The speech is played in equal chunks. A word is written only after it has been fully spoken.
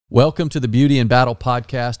Welcome to the Beauty and Battle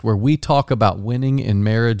podcast, where we talk about winning in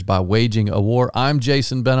marriage by waging a war. I'm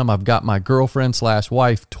Jason Benham. I've got my girlfriend /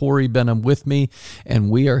 wife, Tori Benham, with me, and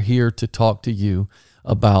we are here to talk to you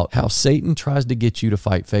about how Satan tries to get you to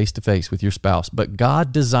fight face to face with your spouse, but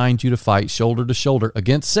God designed you to fight shoulder to shoulder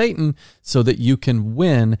against Satan so that you can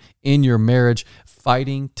win in your marriage.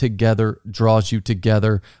 Fighting together draws you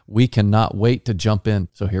together. We cannot wait to jump in.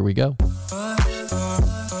 So here we go.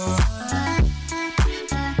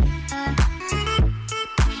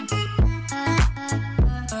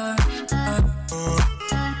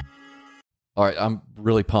 All right, I'm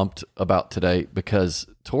really pumped about today because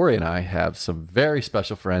Tori and I have some very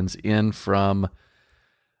special friends in from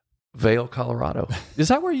Vail, Colorado. Is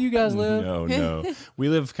that where you guys live? No. We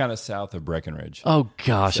live kind of south of Breckenridge. Oh,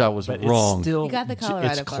 gosh, I was wrong. You got the Colorado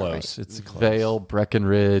It's part close. right. It's close. Vail,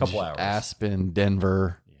 Breckenridge, Couple hours. Aspen,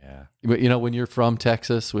 Denver. Yeah, But you know, when you're from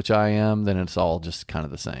Texas, which I am, then it's all just kind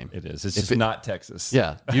of the same. it is. It's just not Texas.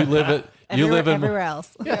 Yeah, you live it. You live in everywhere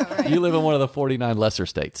else. You live in one of the 49 lesser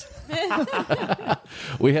states.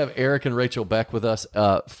 We have Eric and Rachel Beck with us.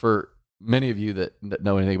 For many of you that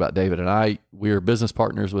know anything about David and I, we are business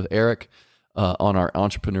partners with Eric on our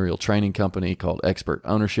entrepreneurial training company called Expert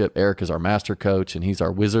Ownership. Eric is our master coach, and he's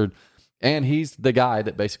our wizard. And he's the guy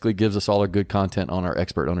that basically gives us all our good content on our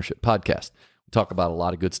Expert Ownership podcast. We talk about a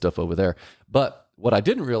lot of good stuff over there. But what I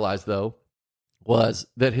didn't realize, though, was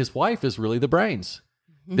that his wife is really the brains.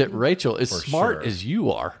 That Rachel is For smart sure. as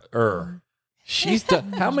you are. She's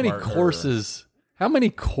done how many Smarter. courses? How many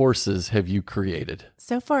courses have you created?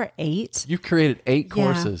 So far, 8. You've created 8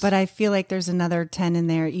 courses. Yeah, but I feel like there's another 10 in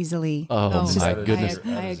there easily. Oh my goodness!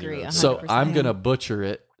 I agree. 100%. So I'm gonna butcher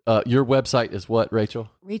it. Your website is what, Rachel?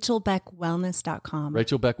 RachelBeckWellness.com.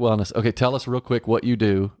 Rachel Beck Wellness. Okay, tell us real quick what you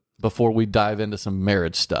do before we dive into some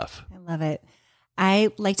marriage stuff. I love it.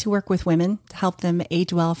 I like to work with women to help them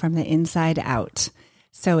age well from the inside out.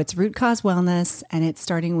 So it's root cause wellness, and it's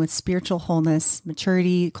starting with spiritual wholeness,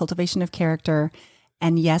 maturity, cultivation of character.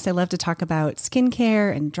 And yes, I love to talk about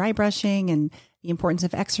skincare and dry brushing and the importance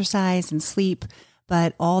of exercise and sleep,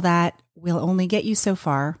 but all that will only get you so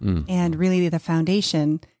far. And really the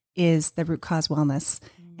foundation is the root cause wellness.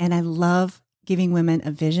 And I love giving women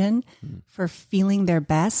a vision for feeling their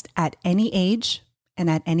best at any age and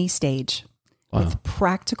at any stage with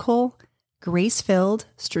practical, grace-filled,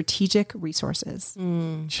 strategic resources.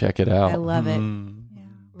 Check it out. I love it.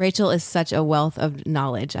 Rachel is such a wealth of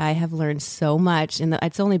knowledge. I have learned so much, and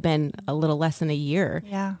it's only been a little less than a year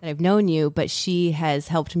that I've known you, but she has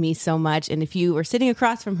helped me so much. And if you were sitting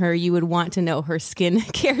across from her, you would want to know her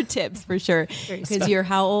skincare tips for sure. Because you're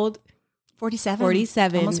how old? 47.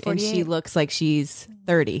 47, Almost and 48. she looks like she's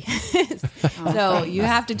 30. So you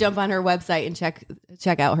have to jump on her website and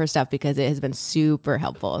check out her stuff because it has been super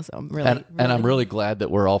helpful. So I'm really, And I'm really glad that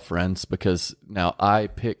we're all friends, because now I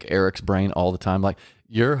pick Eric's brain all the time. Like,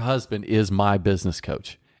 your husband is my business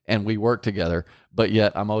coach and we work together, but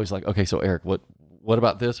yet I'm always like, okay, so Eric, what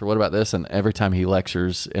about this or what about this? And every time he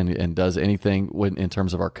lectures and does anything in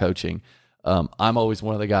terms of our coaching, I'm always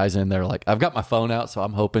one of the guys in there, like, I've got my phone out, so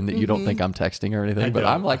I'm hoping that you don't think I'm texting or anything, but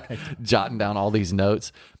I'm like jotting down all these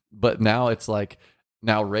notes. But now it's like,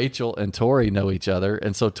 now Rachel and Tori know each other.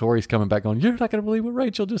 And so Tori's coming back on, you're not going to believe what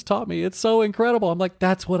Rachel just taught me. It's so incredible. I'm like,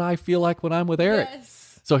 that's what I feel like when I'm with Eric.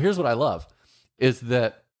 Yes. So here's what I love is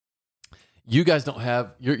that you guys don't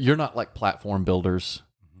have, you're not like platform builders.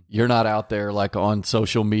 You're not out there like on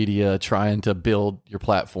social media trying to build your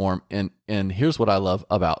platform. And here's what I love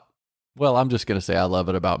about, well, I'm just going to say I love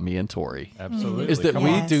it about me and Tori. Absolutely. Is that Come we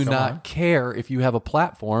on. do Come not on. care if you have a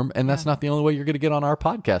platform, and that's not the only way you're going to get on our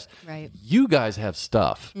podcast. Right. You guys have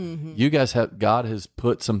stuff. You guys have, God has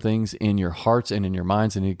put some things in your hearts and in your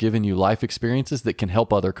minds, and He's given you life experiences that can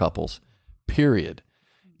help other couples, period.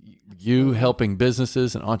 You helping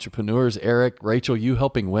businesses and entrepreneurs, Eric, Rachel, you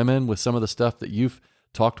helping women with some of the stuff that you've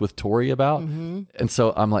talked with Tori about. And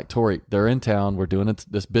so I'm like, Tori, they're in town. We're doing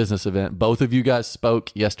this business event. Both of you guys spoke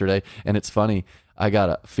yesterday. And it's funny. I got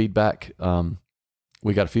a feedback.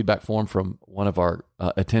 We got a feedback form from one of our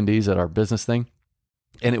attendees at our business thing.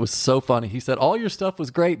 And it was so funny. He said, all your stuff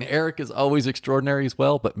was great. And Eric is always extraordinary as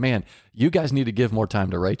well. But man, you guys need to give more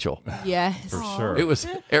time to Rachel. Yes. For sure. It was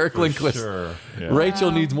Eric Lindquist. Sure. Yeah.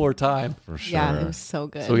 Rachel needs more time. For sure. Yeah, it was so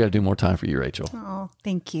good. So we got to do more time for you, Rachel. Oh,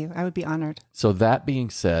 thank you. I would be honored. So that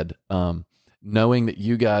being said, knowing that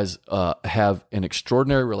you guys have an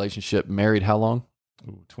extraordinary relationship, married how long?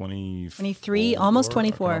 23, almost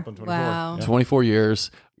 24. Wow. 24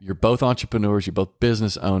 years. You're both entrepreneurs. You're both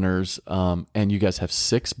business owners. And you guys have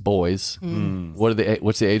 6 boys.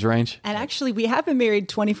 What's the age range? And actually, we have been married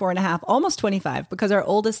 24 and a half, almost 25, because our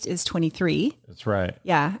oldest is 23. That's right.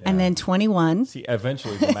 Yeah. And then 21. See,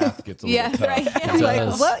 eventually the math gets a little tough. Right. I'm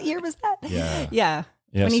like, what year was that? Yeah. Yeah.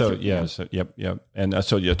 Yeah. So, yep. And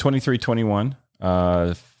 23, 21,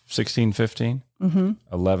 16, 15,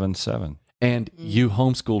 11, 7. And you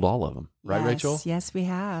homeschooled all of them, right, Yes, Rachel? Yes, we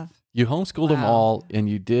have. You homeschooled them all, and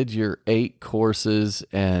you did your 8 courses,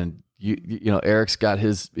 and you know Eric's got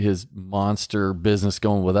his monster business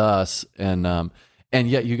going with us, and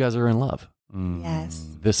yet you guys are in love. Yes.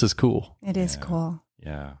 This is cool. It is cool.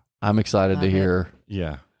 Yeah. I'm excited to hear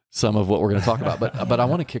some of what we're going to talk about, but I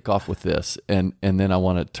want to kick off with this, and then I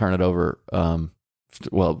want to turn it over.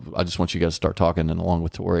 Well, I just want you guys to start talking, and along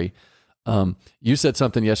with Tori. You said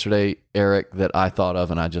something yesterday, Eric, that I thought of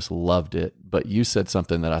and I just loved it. But you said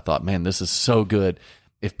something that I thought, man, this is so good.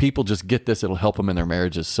 If people just get this, it'll help them in their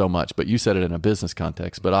marriages so much. But you said it in a business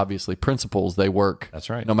context. But obviously, principles, they work. That's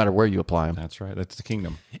right. No matter where you apply them. That's right. That's the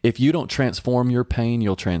kingdom. If you don't transform your pain,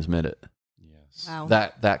 you'll transmit it. Yes. Wow.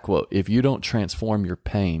 That quote. If you don't transform your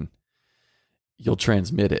pain, you'll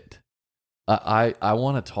transmit it. I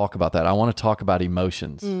want to talk about that. I want to talk about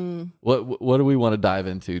emotions. What do we want to dive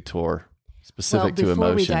into, Tor? Specific to emotion.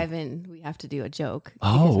 Before we dive in, we have to do a joke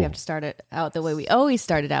because we have to start it out the way we always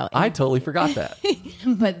started out. I totally forgot that.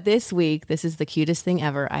 But this week, this is the cutest thing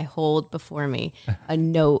ever. I hold before me a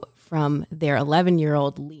note from their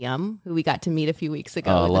 11-year-old Liam, who we got to meet a few weeks ago.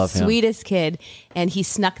 Oh, I love him. Sweetest kid. And he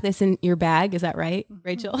snuck this in your bag. Is that right,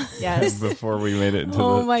 Rachel? Yes. Before we made it into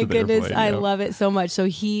Oh my to the goodness. airplane, I yep. love it so much. So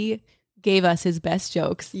he gave us his best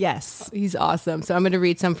jokes. Yes. He's awesome. So I'm going to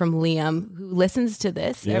read some from Liam, who listens to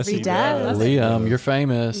this Yes, every he day. does. Liam, you're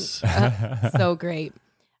famous. So great.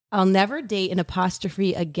 I'll never date an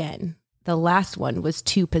apostrophe again. The last one was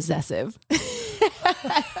too possessive.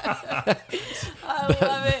 I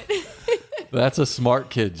love it. That's a smart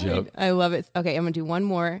kid joke. I love it. Okay, I'm going to do one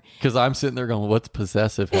more. Because I'm sitting there going, what's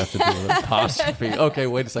possessive have to do with apostrophe? Okay,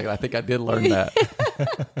 wait a second. I think I did learn that.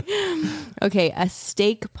 Okay, a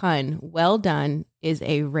steak pun, well done, is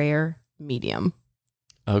a rare medium.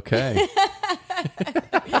 Okay.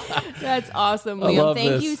 That's awesome, I Liam. love Thank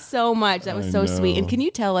this. you so much. That was I so sweet. know. And can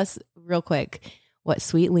you tell us real quick what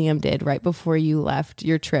sweet Liam did right before you left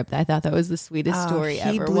your trip? I thought that was the sweetest story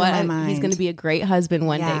he ever. blew my mind. He's going to be a great husband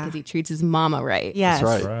one day Yeah. because he treats his mama right. Yes.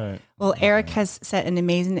 That's right. Right. Well, Eric has set an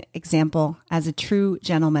amazing example as a true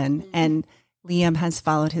gentleman, and Liam has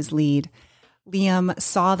followed his lead. Liam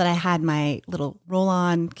saw that I had my little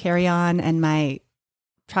roll-on, carry-on, and my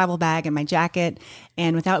travel bag and my jacket,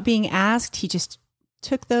 and without being asked, he just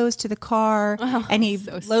took those to the car and he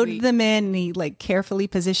so loaded sweet. them in, and he like carefully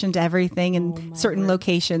positioned everything in Oh, my certain word.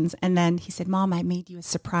 locations. And then he said, "Mom, I made you a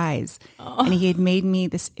surprise." And he had made me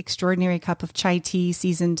this extraordinary cup of chai tea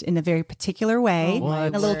seasoned in a very particular way, Oh, my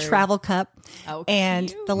in a little word. travel cup, How and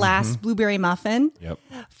cute. the last blueberry muffin Yep.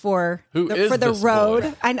 for Who is for the this road.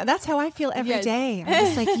 boy? I know that's how I feel every Yes. day. I'm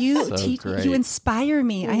just like, you So teach, great. you inspire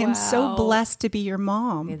me. I am so Wow. blessed to be your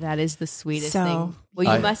mom. Okay, that is the sweetest So, thing. Well,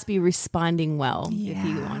 you I- must be responding well if he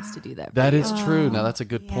Yeah. wants to do that. for That you. is true. Now, that's a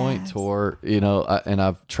good point, yes. Tor. You know, and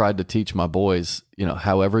I've tried to teach my boys, you know,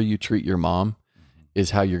 however you treat your mom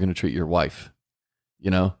is how you're going to treat your wife, you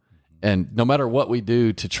know? And no matter what we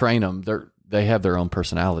do to train them, they have their own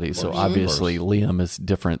personality. So course. obviously Liam is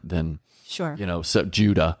different than, Sure. you know, so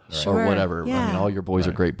Judah or Sure. whatever. I mean, Yeah. all your boys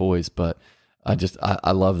are Right. great boys, but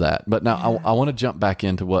I love that. But now I want to jump back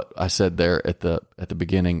into what I said there at the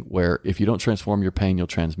beginning, where if you don't transform your pain, you'll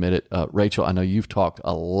transmit it. Rachel, I know you've talked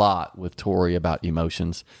a lot with Tori about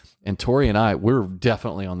emotions, and Tori and I, we're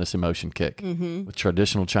definitely on this emotion kick with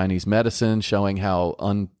traditional Chinese medicine, showing how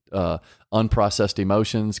unprocessed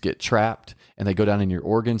emotions get trapped and they go down in your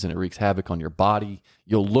organs and it wreaks havoc on your body.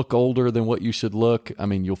 You'll look older than what you should look. I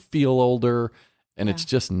mean, you'll feel older. And it's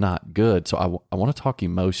just not good. So I want to talk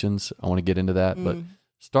emotions. I want to get into that, but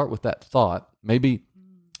start with that thought. Maybe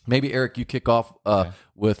Eric, you kick off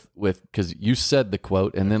with because you said the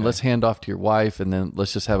quote, and then let's hand off to your wife, and then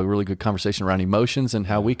let's just have a really good conversation around emotions and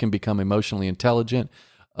how we can become emotionally intelligent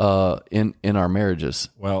in our marriages.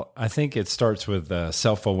 Well, I think it starts with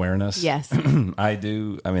self-awareness. Yes. I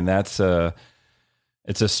do. I mean, that's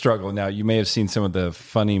It's a struggle. Now, you may have seen some of the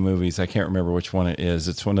funny movies. I can't remember which one it is.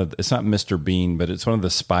 It's not Mr. Bean, but it's one of the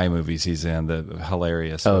spy movies he's in, the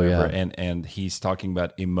hilarious. Oh, whatever. yeah. And he's talking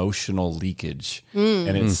about emotional leakage.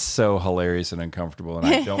 And it's so hilarious and uncomfortable. And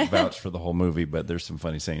I don't vouch for the whole movie, but there's some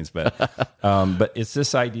funny scenes. But it's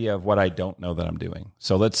this idea of what I don't know that I'm doing.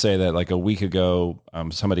 So let's say that like a week ago,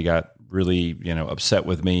 somebody got really, upset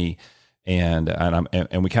with me. And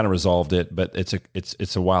we kind of resolved it, but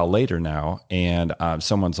it's a while later now, and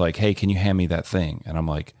someone's like, "Hey, can you hand me that thing?" And I'm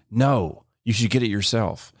like, "No, you should get it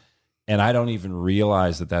yourself." And I don't even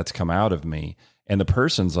realize that that's come out of me. And the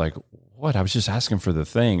person's like, "What? I was just asking for the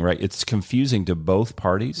thing," right? It's confusing to both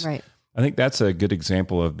parties. Right. I think that's a good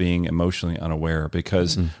example of being emotionally unaware,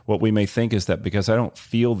 because what we may think is that because I don't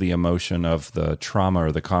feel the emotion of the trauma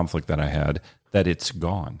or the conflict that I had, that it's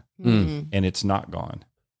gone, and it's not gone.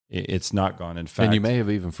 It's not gone. In fact, And you may have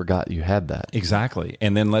even forgot you had that. Exactly.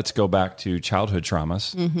 And then let's go back to childhood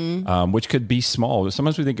traumas, which could be small.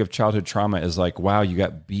 Sometimes we think of childhood trauma as like, wow, you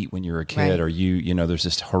got beat when you were a kid, Right. or there's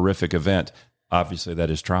this horrific event. Obviously, that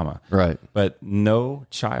is trauma. Right. But no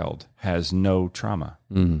child has no trauma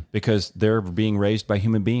because they're being raised by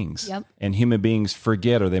human beings. Yep. And human beings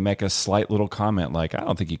forget, or they make a slight little comment like, I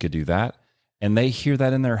don't think you could do that. And they hear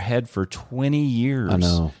that in their head for 20 years. I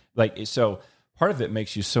know. So part of it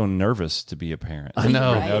makes you so nervous to be a parent. I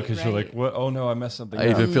know. Because you're like, what? Oh no, I messed something I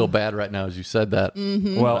up. even feel bad right now as you said that.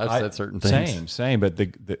 Well, I've said certain things. Same. But the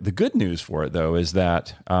good news for it, though, is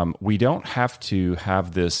that we don't have to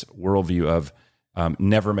have this worldview of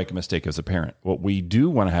never make a mistake as a parent. What we do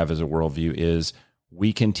want to have as a worldview is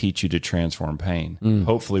we can teach you to transform pain.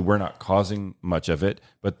 Hopefully, we're not causing much of it,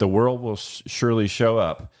 but the world will surely show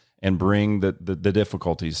up and bring the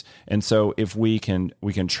difficulties. And so if we can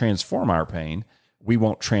transform our pain, we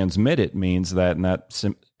won't transmit it. Means that in that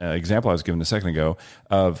example I was given a second ago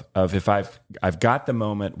of if I've got the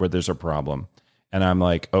moment where there's a problem and I'm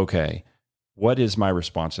like, okay, what is my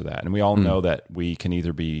response to that? And we all know that we can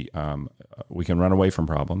either be, we can run away from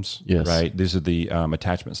problems, Yes. right? These are the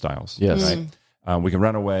attachment styles, Yes. right? We can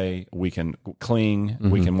run away, we can cling,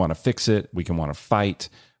 we can want to fix it, we can want to fight,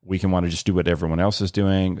 we can want to just do what everyone else is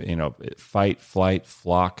doing, fight, flight,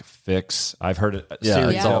 flock, fix. I've heard a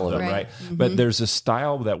series it's of all of them, it. right? But there's a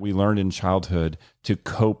style that we learned in childhood to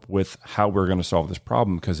cope with how we're going to solve this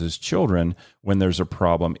problem, because as children, when there's a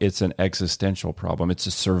problem, it's an existential problem. It's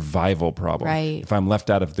a survival problem. Right. If I'm left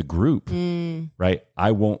out of the group, right, I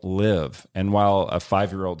won't live. And while a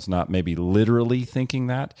 5-year-old's not maybe literally thinking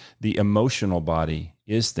that, the emotional body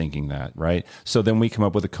is thinking that, right? So then we come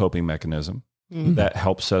up with a coping mechanism that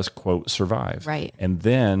helps us, quote, survive. Right. And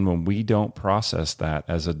then when we don't process that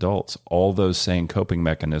as adults, all those same coping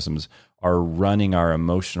mechanisms are running our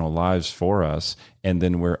emotional lives for us, and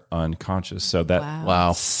then we're unconscious. So that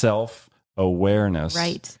Wow. self-awareness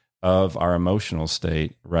Right. of our emotional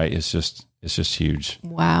state, right, it's just huge.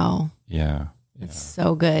 Wow. Yeah.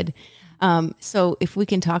 So good. So if we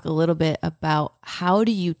can talk a little bit about how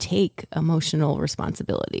do you take emotional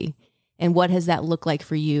responsibility, and what has that looked like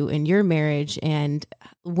for you in your marriage, and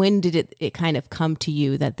when did it kind of come to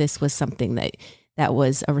you that this was something that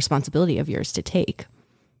was a responsibility of yours to take?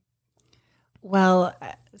 Well,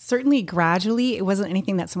 certainly gradually. It wasn't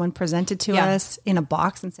anything that someone presented to us in a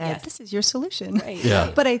box and said, Yes. this is your solution. Right.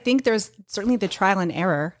 Yeah. But I think there's certainly the trial and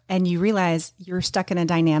error, and you realize you're stuck in a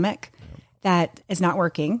dynamic that is not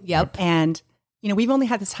working. Yep. And, we've only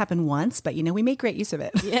had this happen once, but, we make great use of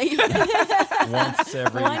it. Once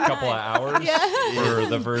every couple of hours for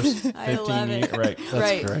the first 15 years. Right.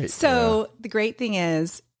 That's great. So the great thing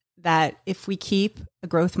is that if we keep a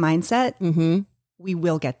growth mindset, we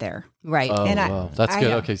will get there. Right. Oh, And wow. That's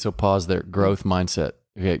good. Okay, so pause there. Growth mindset.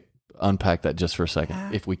 Okay, unpack that just for a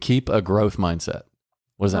second. If we keep a growth mindset,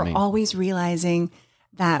 what does that We're mean? always realizing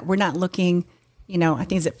that we're not looking, I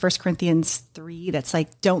think it's at 1 Corinthians 3, that's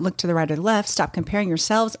like, don't look to the right or the left. Stop comparing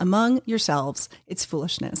yourselves among yourselves. It's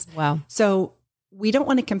foolishness. Wow. So we don't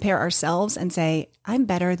want to compare ourselves and say, I'm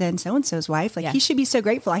better than so-and-so's wife. Like, he should be so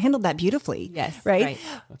grateful. I handled that beautifully. Yes. Right?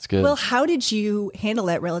 That's good. Well, how did you handle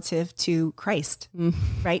it relative to Christ?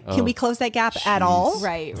 Right? Can we close that gap at all?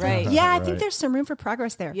 Right. Yeah, I think there's some room for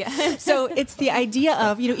progress there. Yeah. So it's the idea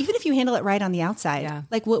of, even if you handle it right on the outside,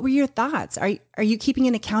 like, what were your thoughts? Are you keeping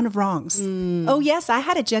an account of wrongs? Oh, yes, I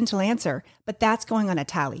had a gentle answer, but that's going on a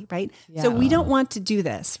tally, right? So we don't want to do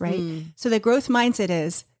this, right? So the growth mindset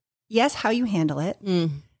is, yes, how you handle it,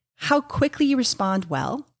 how quickly you respond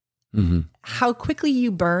well, how quickly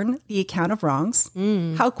you burn the account of wrongs,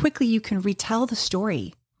 how quickly you can retell the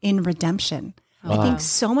story in redemption. Wow. I think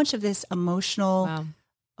so much of this emotional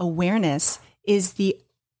awareness is the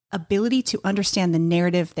ability to understand the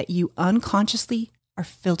narrative that you unconsciously are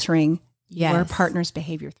filtering your Yes. partner's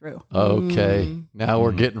behavior through. Okay. Now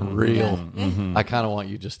we're getting real. Mm-hmm. I kind of want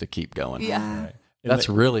you just to keep going. Yeah. Right. That's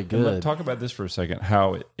really And good. talk about this for a second,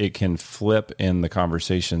 how it can flip in the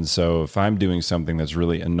conversation. So if I'm doing something that's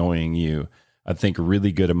really annoying you, I think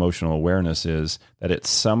really good emotional awareness is that at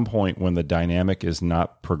some point when the dynamic is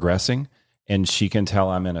not progressing and she can tell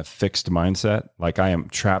I'm in a fixed mindset, like I am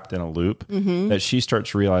trapped in a loop, that she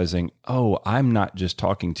starts realizing, oh, I'm not just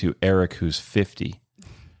talking to Eric who's 50.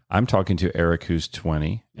 I'm talking to Eric who's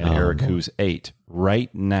 20 and Eric who's 8.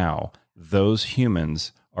 Right now, those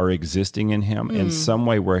humans are existing in him in some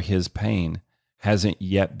way where his pain hasn't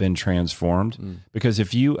yet been transformed. Because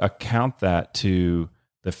if you account that to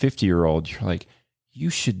the 50-year-old, you're like, you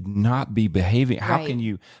should not be behaving. How Right. can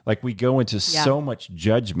you, like we go into so much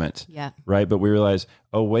judgment, Yeah. right? But we realize,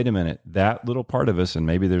 oh, wait a minute, that little part of us, and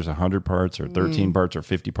maybe there's 100 parts or 13 parts or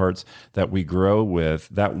 50 parts that we grow with,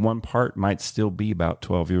 that one part might still be about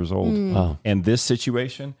 12 years old. Wow. And this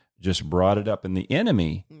situation just brought it up, and the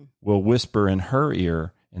enemy will whisper in her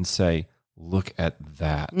ear and say, look at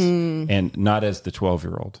that. And not as the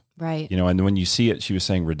 12-year-old, Right. you know, and when you see it, she was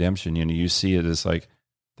saying redemption, you know, you see it as like,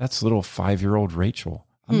 that's little 5-year-old Rachel.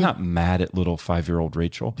 I'm not mad at little 5-year-old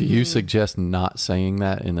Rachel. Do you suggest not saying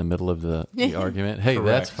that in the middle of the argument? Hey,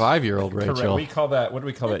 that's Correct. 5-year-old Rachel. Correct. We call that, what do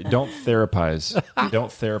we call that? Don't therapize. Don't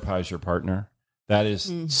therapize your partner. That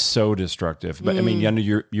is so destructive. But I mean, I know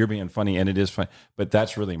you're being funny, and it is funny, but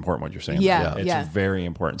that's really important what you're saying. Yeah, It's yeah. very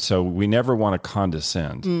important. So we never want to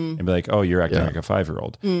condescend and be like, oh, you're acting like a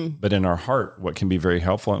 5-year-old. But in our heart, what can be very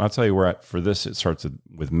helpful, and I'll tell you where for this, it starts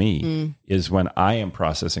with me, is when I am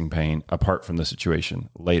processing pain apart from the situation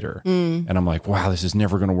later. And I'm like, wow, this is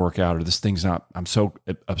never going to work out, or this thing's not, I'm so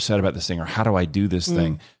upset about this thing, or how do I do this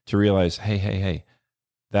thing? To realize, hey,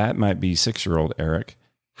 that might be 6-year-old Eric.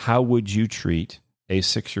 How would you treat a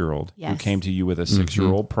 6-year-old who Yes. came to you with a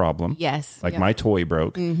 6-year-old problem? Yes. Like Yeah. my toy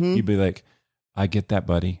broke. You'd be like, I get that,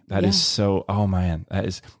 buddy. That is so, oh man,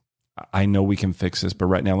 I know we can fix this, but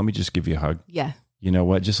right now, let me just give you a hug. Yeah. You know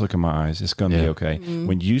what? Just look in my eyes. It's going to be Yeah. okay.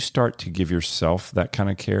 When you start to give yourself that kind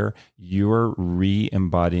of care, you're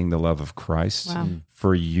re-embodying the love of Christ Wow.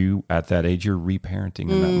 for you at that age. You're reparenting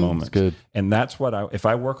in that moment. That's good. And that's what if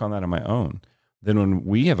I work on that on my own, then when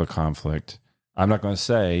we have a conflict, I'm not going to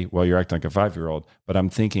say, well, you're acting like a 5-year-old, but I'm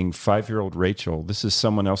thinking 5-year-old Rachel, this is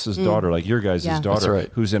someone else's daughter, like your guys' Yeah. daughter, That's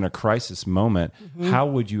right. who's in a crisis moment. How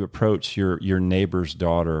would you approach your neighbor's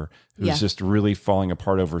daughter who's Yeah. just really falling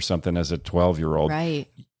apart over something as a 12-year-old? Right.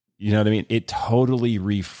 You know what I mean? It totally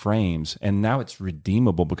reframes. And now it's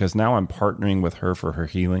redeemable because now I'm partnering with her for her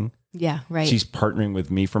healing. Yeah. Right. She's partnering with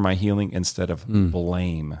me for my healing instead of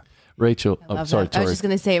blame. Rachel, I love sorry, that. I was just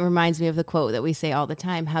going to say, it reminds me of the quote that we say all the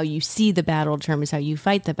time: how you see the battle determines how you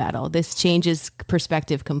fight the battle. This changes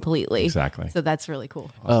perspective completely. Exactly. So that's really cool.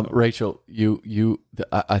 Rachel,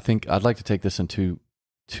 I think I'd like to take this in two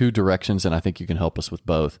directions, and I think you can help us with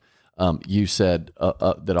both. You said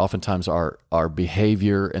that oftentimes our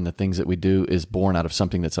behavior and the things that we do is born out of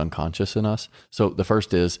something that's unconscious in us. So the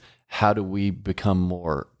first is, how do we become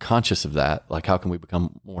more conscious of that? Like, how can we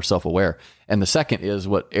become more self-aware? And the second is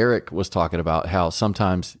what Eric was talking about, how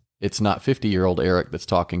sometimes it's not 50-year-old Eric that's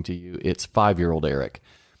talking to you, it's 5-year-old Eric.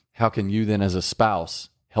 How can you then as a spouse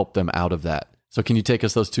help them out of that? So can you take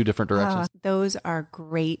us those two different directions? Those are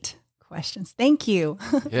great questions. Thank you.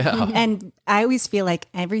 Yeah. And I always feel like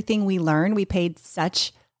everything we learn, we paid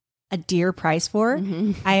such a dear price for.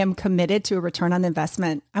 I am committed to a return on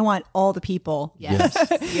investment. I want all the people Yes.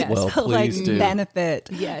 Yes. Well, to please do. benefit.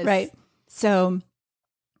 Yes. Right. So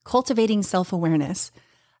cultivating self-awareness,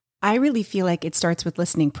 I really feel like it starts with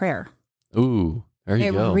listening prayer. Ooh, there you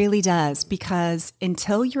It go. really does, because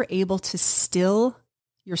until you're able to still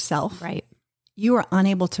yourself, Right. you are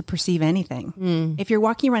unable to perceive anything. If you're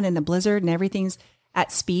walking around in a blizzard and everything's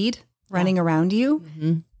at speed running around you,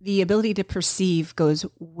 the ability to perceive goes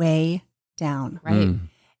way down. Right.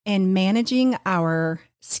 And managing our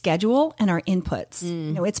schedule and our inputs.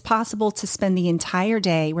 You know, it's possible to spend the entire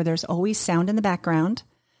day where there's always sound in the background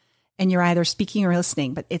and you're either speaking or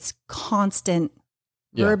listening, but it's constant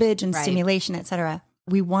verbiage and Right. stimulation, et cetera.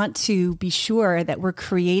 We want to be sure that we're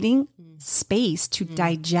creating space to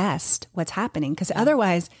digest what's happening, because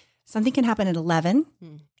otherwise something can happen at 11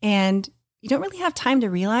 and you don't really have time to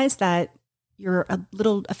realize that you're a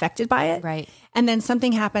little affected by it. Right. And then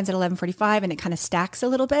something happens at 11:45 and it kind of stacks a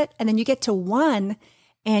little bit. And then you get to 1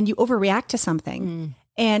 and you overreact to something.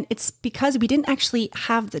 And it's because we didn't actually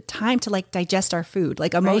have the time to like digest our food,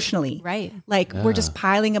 like emotionally. Right. Like we're just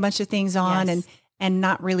piling a bunch of things on Yes. and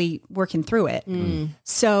not really working through it.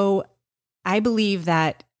 So I believe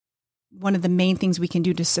that one of the main things we can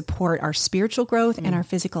do to support our spiritual growth and our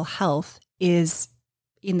physical health is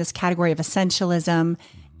in this category of essentialism.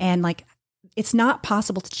 And like, it's not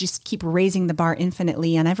possible to just keep raising the bar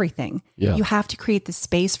infinitely on everything. Yeah. You have to create the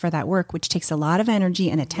space for that work, which takes a lot of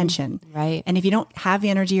energy and attention. Right. And if you don't have the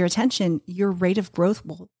energy or attention, your rate of growth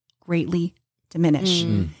will greatly diminish.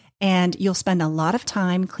 And you'll spend a lot of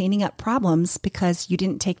time cleaning up problems because you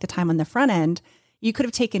didn't take the time on the front end. You could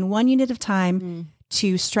have taken 1 unit of time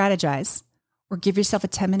to strategize or give yourself a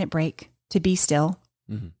 10-minute break to be still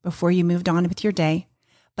before you moved on with your day.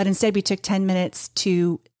 But instead we took 10 minutes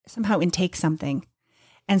to somehow intake something.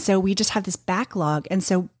 And so we just have this backlog. And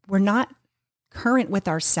so we're not current with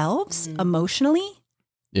ourselves emotionally.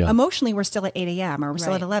 Yeah. Emotionally, we're still at 8 a.m. or we're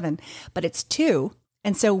still at 11, but it's 2.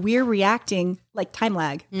 And so we're reacting like time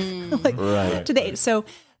lag to the 8. So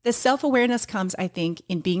the self-awareness comes, I think,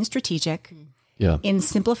 in being strategic, in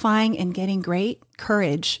simplifying and getting great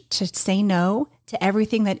courage to say no to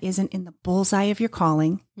everything that isn't in the bullseye of your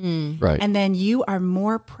calling. Right. And then you are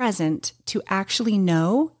more present to actually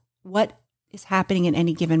know what is happening in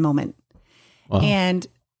any given moment. Wow. And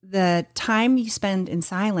the time you spend in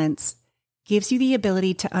silence gives you the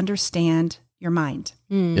ability to understand your mind.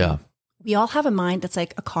 Yeah. We all have a mind that's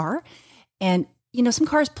like a car. And, you know, some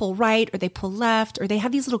cars pull right or they pull left or they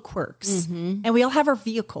have these little quirks. And we all have our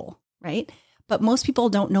vehicle, right? But most people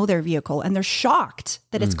don't know their vehicle and they're shocked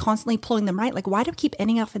that it's constantly pulling them right. Like, why do we keep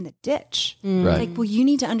ending up in the ditch? Right. Like, well, you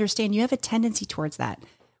need to understand you have a tendency towards that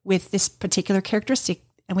with this particular characteristic.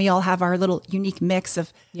 And we all have our little unique mix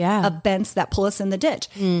of bents that pull us in the ditch.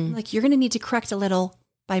 Like, you're going to need to correct a little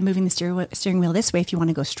by moving the steering wheel this way if you want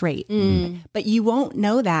to go straight. But you won't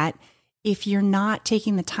know that if you're not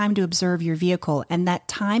taking the time to observe your vehicle. And that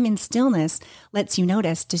time in stillness lets you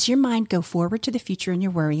notice, does your mind go forward to the future and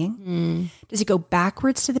you're worrying? Does it go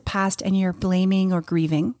backwards to the past and you're blaming or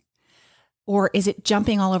grieving? Or is it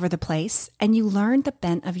jumping all over the place? And you learn the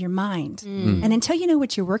bent of your mind. And until you know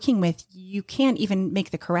what you're working with, you can't even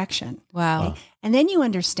make the correction. Wow. And then you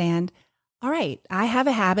understand, all right, I have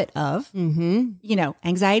a habit of, you know,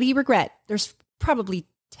 anxiety, regret. There's probably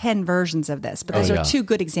 10 versions of this, but those are 2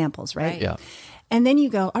 good examples, right? Yeah. And then you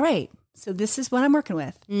go, all right, so this is what I'm working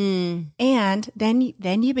with. And then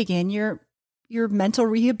you begin your mental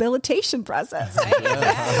rehabilitation process.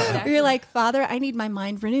 You're like, Father, I need my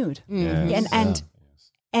mind renewed. And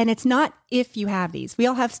it's not if you have these. We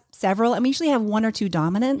all have several, and we usually have 1 or 2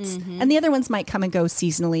 dominants, and the other ones might come and go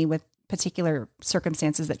seasonally with particular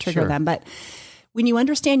circumstances that trigger them. But when you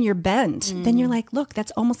understand your bent, then you're like, look,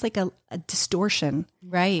 that's almost like a distortion.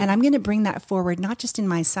 Right. And I'm going to bring that forward, not just in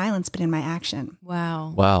my silence, but in my action.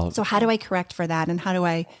 Wow. So how do I correct for that? And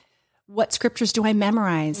what scriptures do I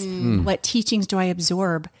memorize? What teachings do I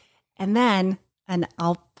absorb? And then, and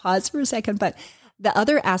I'll pause for a second, but the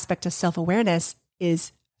other aspect of self-awareness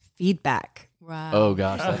is feedback. Wow. Oh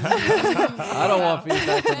gosh. I don't want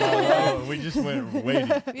feedback from my life. We just went waiting.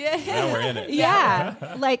 Now we're in it.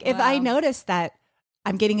 Yeah. Like if I notice that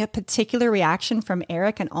I'm getting a particular reaction from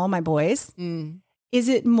Eric and all my boys, is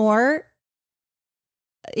it more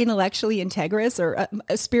intellectually integrous or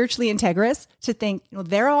spiritually integrous to think, you know,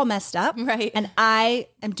 they're all messed up, right? And I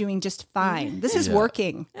am doing just fine. This is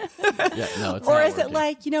working. No, it's or not is working. it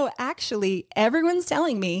like, you know, actually everyone's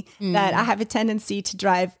telling me that I have a tendency to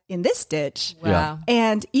drive in this ditch. Wow.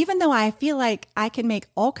 And even though I feel like I can make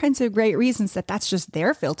all kinds of great reasons that that's just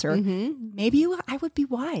their filter, maybe I would be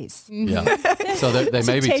wise. Yeah. So they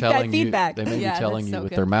may be take that telling you, feedback. they may be Yeah, telling that's you so with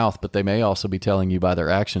good. their mouth, but they may also be telling you by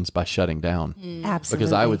their actions by shutting down. Absolutely.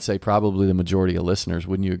 Because I would say probably the majority of listeners,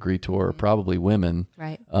 wouldn't you agree, Tor, are probably women.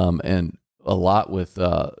 Right. And a lot with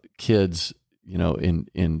kids, you know,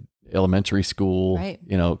 in elementary school, Right.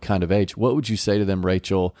 you know, kind of age. What would you say to them,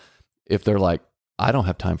 Rachel, if they're like, I don't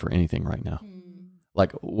have time for anything right now?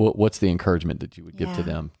 Like, what's the encouragement that you would give to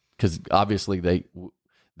them? Because obviously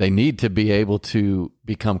they need to be able to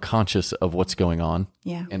become conscious of what's going on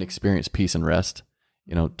and experience peace and rest.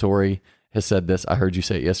 You know, Tori has said this. I heard you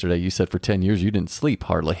say it yesterday. You said for 10 years, you didn't sleep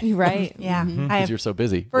hardly. Right. Yeah. Because you're so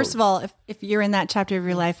busy. First of all, if you're in that chapter of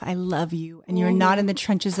your life, I love you and you're not in the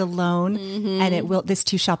trenches alone and this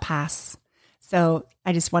too shall pass. So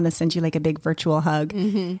I just want to send you like a big virtual hug.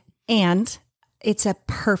 And it's a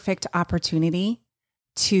perfect opportunity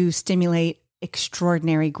to stimulate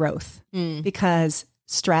extraordinary growth because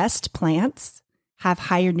stressed plants have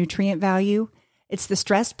higher nutrient value. It's the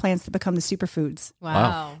stressed plants that become the superfoods.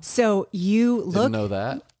 Wow. So you look. Didn't know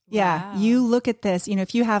that. Yeah. Wow. You look at this, you know,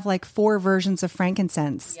 if you have like 4 versions of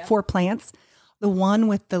frankincense, 4 plants, the one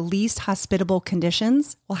with the least hospitable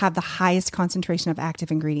conditions will have the highest concentration of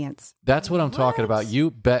active ingredients. That's what I'm talking about. You,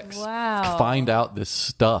 Bex, find out this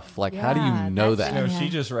stuff. Like, how do you know that? She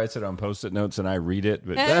just writes it on Post-it notes and I read it.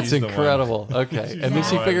 But That's incredible. Okay. And then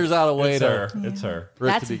she figures out a way It's her.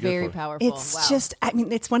 That's very powerful. It's just, I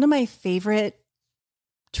mean, it's one of my favorite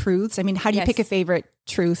truths. I mean, how do you pick a favorite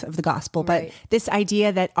truth of the gospel? But this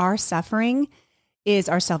idea that our suffering is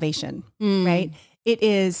our salvation, right? It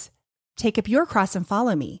is take up your cross and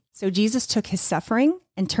follow me. So Jesus took his suffering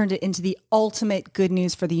and turned it into the ultimate good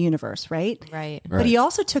news for the universe, right? Right. But he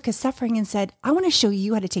also took his suffering and said, I want to show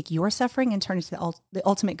you how to take your suffering and turn it to the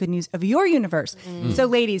ultimate good news of your universe. So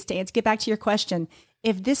ladies, to get back to your question,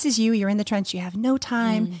 if this is you, you're in the trench, you have no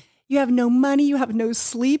time, you have no money, you have no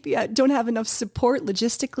sleep, you don't have enough support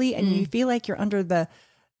logistically, and you feel like you're under the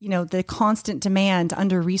constant demand,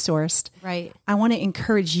 under-resourced. Right. I want to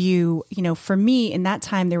encourage you, for me in that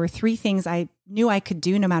time, there were 3 things I knew I could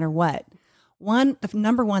do no matter what. One, the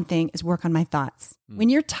number one thing is work on my thoughts. When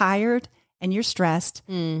you're tired and you're stressed,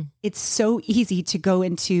 it's so easy to go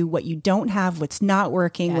into what you don't have, what's not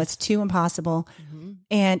working, what's too impossible.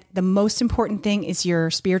 And the most important thing is your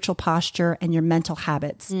spiritual posture and your mental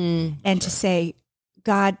habits. And to say,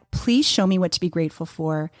 God, please show me what to be grateful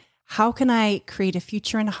for. How can I create a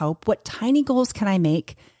future and hope? What tiny goals can I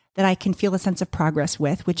make that I can feel a sense of progress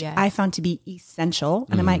with, which I found to be essential.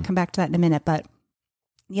 And I might come back to that in a minute. But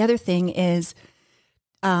the other thing is,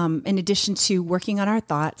 in addition to working on our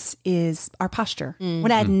thoughts, is our posture.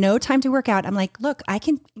 When I had no time to work out, I'm like, look, I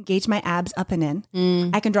can engage my abs up and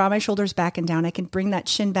in. I can draw my shoulders back and down. I can bring that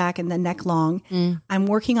chin back and the neck long. I'm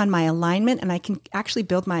working on my alignment, and I can actually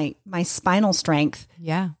build my spinal strength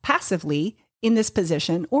passively in this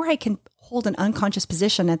position, or I can hold an unconscious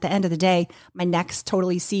position. At the end of the day, my neck's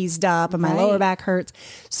totally seized up and my lower back hurts.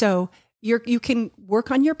 So you can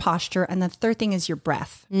work on your posture. And the third thing is your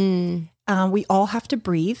breath. We all have to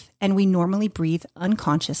breathe, and we normally breathe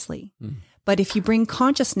unconsciously. But if you bring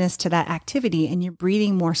consciousness to that activity and you're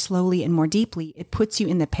breathing more slowly and more deeply, it puts you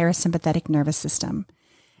in the parasympathetic nervous system.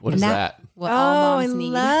 What is that? What all moms I need.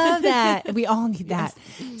 love that. We all need that.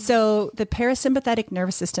 So the parasympathetic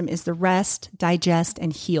nervous system is the rest, digest,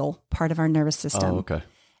 and heal part of our nervous system. Oh, okay.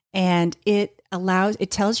 And it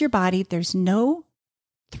tells your body there's no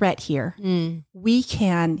threat here. We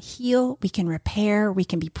can heal, we can repair, we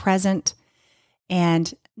can be present,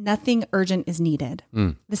 and nothing urgent is needed.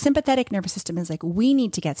 The sympathetic nervous system is like, we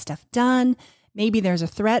need to get stuff done. Maybe there's a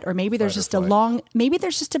threat, or maybe there's just maybe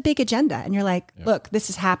there's just a big agenda, and you're like, look, this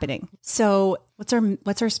is happening. So what's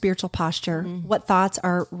our spiritual posture? What thoughts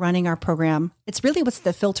are running our program? It's really what's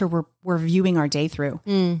the filter we're viewing our day through,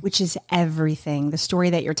 which is everything, the story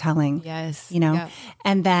that you're telling.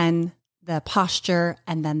 And then the posture,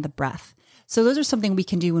 and then the breath. So those are something we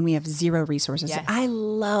can do when we have zero resources. I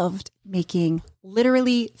loved making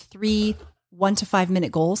literally 3 1 to 5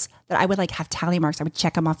 minute goals that I would have tally marks. I would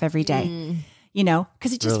check them off every day.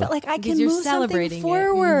 Because it just felt like I can move something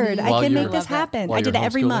forward. I can make this happen. I did it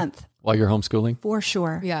every month. While you're homeschooling? For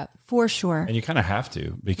sure. Yeah. For sure. And you kind of have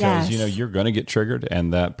to, because, you're going to get triggered,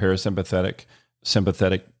 and that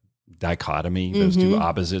sympathetic dichotomy, those two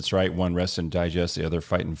opposites, right? One rest and digest, the other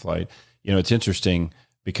fight and flight. It's interesting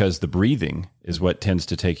because the breathing is what tends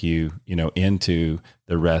to take you, into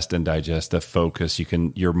the rest and digest, the focus.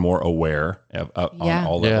 You're more aware on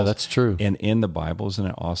all levels. Yeah, that's true. And in the Bible, isn't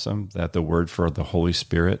it awesome that the word for the Holy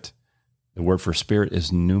Spirit, the word for spirit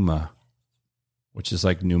is pneuma, which is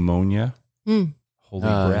like pneumonia, holy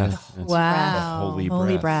breath. Wow. The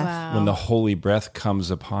holy breath. Wow. When the holy breath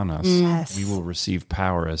comes upon us, we will receive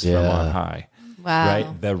power as from on high. Wow.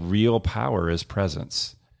 Right? The real power is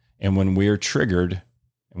presence. And when we're triggered,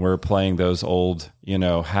 and we're playing those old,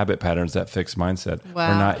 habit patterns, that fixed mindset,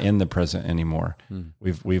 we're not in the present anymore.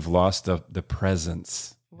 We've lost the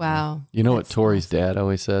presence. Wow. You know what Tori's dad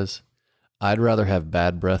always says? I'd rather have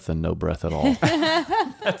bad breath than no breath at all.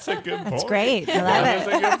 That's a good point. That's great. I love That's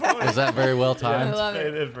a good point. Is that very well timed? I love it.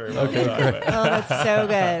 It is very well Okay, timed. great. Oh, that's so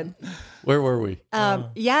good. Where were we?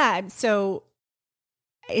 So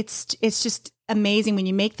it's just amazing when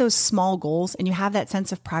you make those small goals and you have that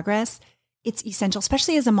sense of progress. It's essential,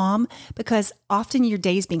 especially as a mom, because often your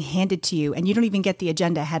day is being handed to you and you don't even get the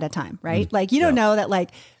agenda ahead of time, right? You don't know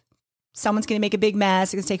that someone's going to make a big mess.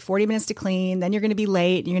 It's going to take 40 minutes to clean. Then you're going to be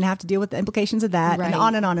late. And you're going to have to deal with the implications of that, and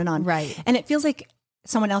on and on and on. Right. And it feels like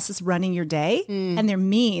someone else is running your day and they're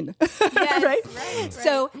mean, right?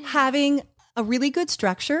 So having a really good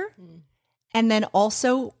structure and then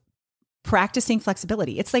also practicing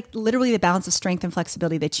flexibility. It's like literally the balance of strength and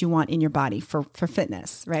flexibility that you want in your body for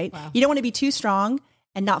fitness, right? Wow. You don't want to be too strong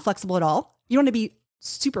and not flexible at all. You don't want to be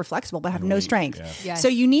super flexible, but have no strength. Yeah. Yes. So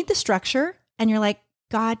you need the structure, and you're like,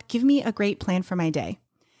 God, give me a great plan for my day.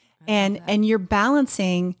 And you're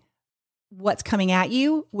balancing what's coming at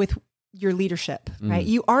you with your leadership, right?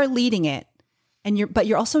 You are leading it, but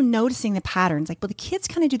you're also noticing the patterns. Like, well, the kids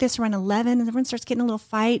kind of do this around 11 and everyone starts getting a little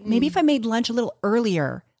fight. Maybe if I made lunch a little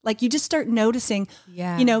earlier, like you just start noticing,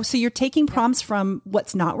 so you're taking prompts from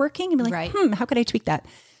what's not working and be like, how could I tweak that?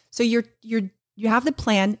 So you have the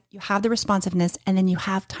plan, you have the responsiveness, and then you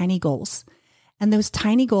have tiny goals. And those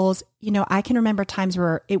tiny goals, I can remember times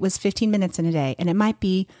where it was 15 minutes in a day, and it might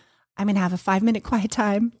be, I'm going to have a 5-minute quiet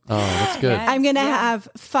time. Oh, that's good. Yes. I'm going to have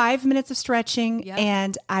 5 minutes of stretching,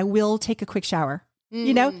 and I will take a quick shower.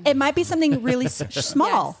 It might be something really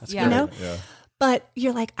small, Yeah. but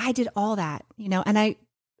you're like, I did all that, and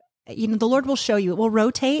the Lord will show you, it will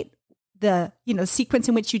rotate the, sequence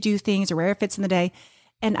in which you do things or where it fits in the day.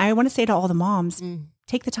 And I want to say to all the moms,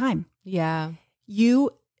 take the time. Yeah.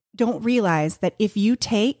 You don't realize that if you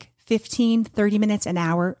take 15, 30 minutes, an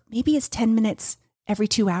hour, maybe it's 10 minutes every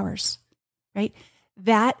 2 hours, right?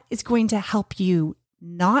 That is going to help you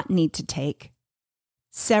not need to take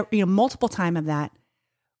multiple time of that,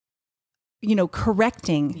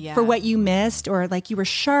 correcting for what you missed, or like you were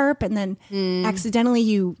sharp and then accidentally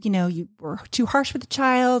you were too harsh with the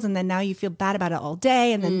child, and then now you feel bad about it all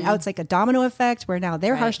day. And then now it's like a domino effect where now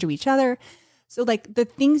they're harsh to each other. So like the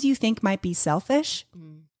things you think might be selfish,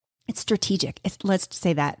 it's strategic. Let's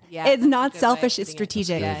say that. Yeah, it's not selfish, it's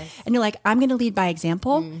strategic. And you're like, I'm going to lead by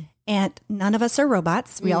example, and none of us are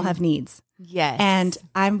robots. We all have needs. Yes. And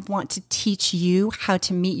I want to teach you how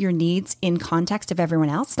to meet your needs in context of everyone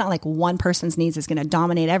else. It's not like one person's needs is going to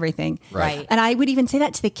dominate everything. Right. And I would even say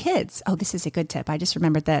that to the kids. Oh, this is a good tip. I just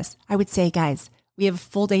remembered this. I would say, guys, we have a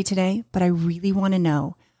full day today, but I really want to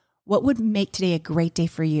know what would make today a great day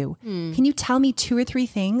for you. Can you tell me 2 or 3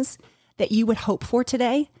 things that you would hope for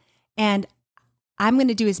today? And I'm going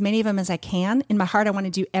to do as many of them as I can. In my heart, I want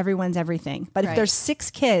to do everyone's everything. But if there's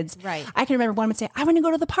 6 kids, I can remember one would say, I want to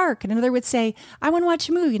go to the park. And another would say, I want to watch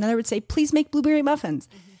a movie. Another would say, please make blueberry muffins.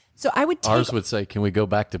 So I would take... Ours would say, can we go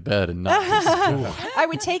back to bed and not to school? I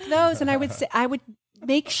would take those, and I would say, I would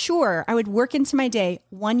make sure I would work into my day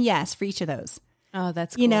 1 yes for each of those. Oh,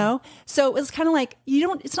 that's cool. So it was kind of like,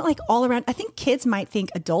 it's not like all around. I think kids might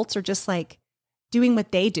think adults are just like doing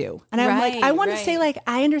what they do. And I'm like, I want to say, like,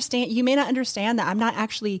 I understand, you may not understand that I'm not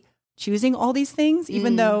actually choosing all these things,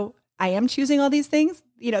 even though I am choosing all these things.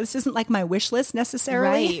 This isn't like my wish list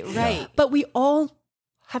necessarily. Right. But we all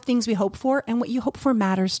have things we hope for, and what you hope for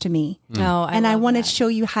matters to me. Oh, I want to show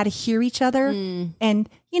you how to hear each other. And,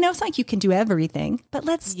 it's not like you can do everything, but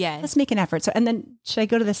let's make an effort. So, and then should I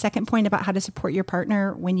go to the second point about how to support your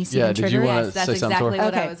partner when you see them trigger? Did you want to Yes, that's say something exactly to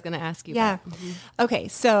her? what I was going to ask you about. Okay.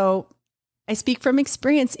 So I speak from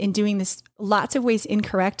experience in doing this lots of ways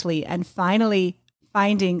incorrectly, and finally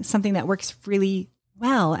finding something that works really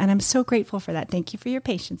well. And I'm so grateful for that. Thank you for your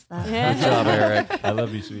patience, love. Good job, Eric. I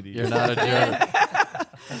love you, sweetie. You're not a jerk.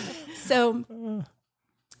 So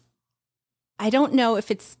I don't know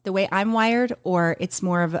if it's the way I'm wired or it's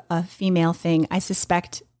more of a female thing. I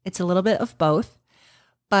suspect it's a little bit of both,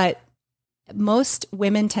 but most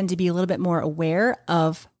women tend to be a little bit more aware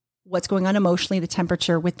of what's going on emotionally, the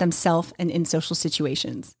temperature with themselves and in social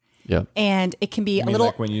situations. Yeah. And it can be You a mean little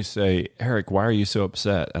like when you say, Eric, why are you so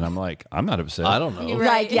upset? And I'm like, I'm not upset. I don't know. You're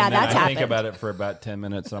right. Yeah, And then that's I happened. think about it for about 10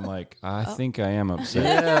 minutes. I'm like, I think I am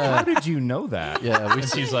upset. How did you know that? Yeah, And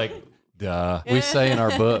she's like, duh. We say in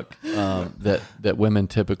our book that women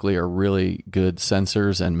typically are really good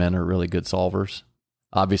sensors and men are really good solvers.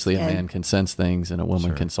 Obviously, a man can sense things and a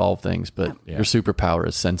woman can solve things, but your superpower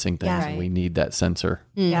is sensing things, and we need that sensor.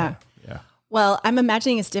 Yeah. Well, I'm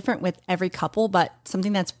imagining it's different with every couple, but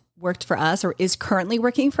something that's worked for us or is currently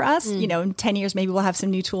working for us, in 10 years, maybe we'll have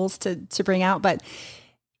some new tools to bring out, but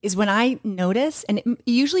is when I notice, and it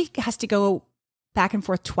usually has to go back and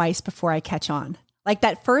forth twice before I catch on. Like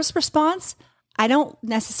that first response, I don't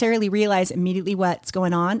necessarily realize immediately what's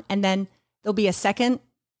going on. And then there'll be a second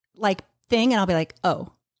like thing and I'll be like,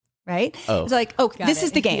 oh, right. Oh. It's like, oh, this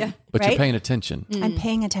is the game. Yeah. But right? you're paying attention. I'm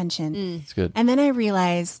paying attention. It's good. And then I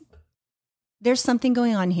realize there's something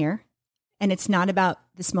going on here, and it's not about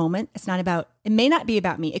this moment. It's not about, it may not be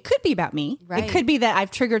about me. It could be about me. Right. It could be that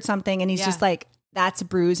I've triggered something and he's just like, that's a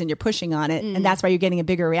bruise and you're pushing on it. And that's why you're getting a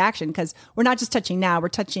bigger reaction, because we're not just touching now, we're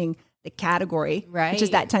touching the category, which is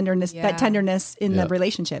that tenderness, in the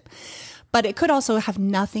relationship. But it could also have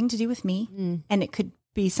nothing to do with me. And it could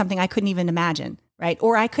be something I couldn't even imagine. Right.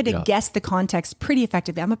 Or I could have guessed the context pretty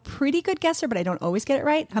effectively. I'm a pretty good guesser, but I don't always get it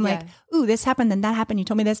right. I'm like, ooh, this happened, then that happened. You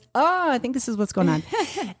told me this. Oh, I think this is what's going on.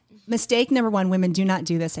 Mistake number one, women, do not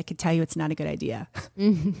do this. I could tell you it's not a good idea.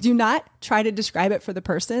 Do not try to describe it for the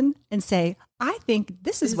person and say, I think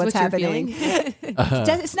this is what's happening.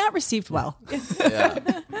 It's not received well.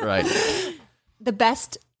 Yeah, right. The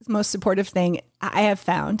best, most supportive thing I have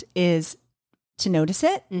found is to notice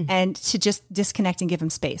it and to just disconnect and give him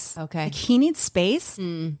space. Okay. Like he needs space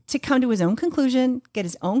to come to his own conclusion, get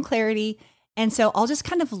his own clarity. And so I'll just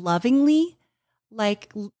kind of lovingly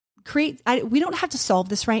we don't have to solve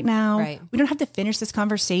this right now. Right. We don't have to finish this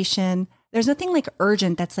conversation. There's nothing like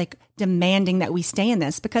urgent that's like demanding that we stay in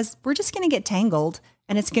this because we're just going to get tangled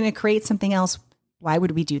and it's going to create something else. Why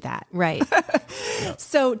would we do that? Right.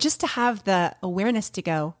 So just to have the awareness to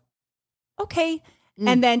go, okay,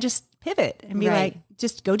 and then just pivot and be like,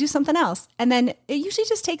 just go do something else. And then it usually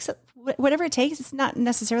just takes whatever it takes. It's not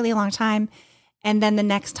necessarily a long time. And then the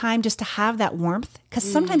next time just to have that warmth, because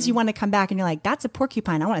sometimes you want to come back and you're like, that's a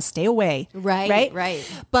porcupine. I want to stay away. Right.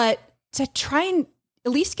 But to try and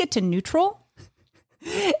at least get to neutral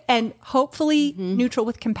and hopefully neutral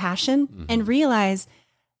with compassion and realize,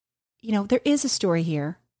 there is a story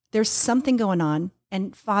here. There's something going on.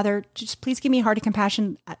 And Father, just please give me a heart of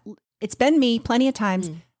compassion. It's been me plenty of times.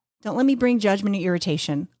 Don't let me bring judgment or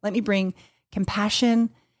irritation. Let me bring compassion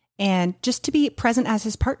and just to be present as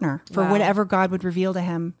his partner for whatever God would reveal to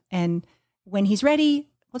him. And when he's ready,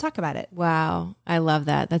 we'll talk about it. Wow. I love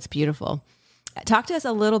that. That's beautiful. Talk to us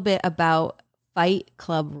a little bit about Fight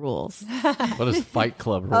Club rules. What is Fight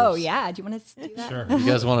Club rules? Oh, yeah. Do you want to do that? Sure. You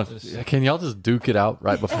guys want to? Can y'all just duke it out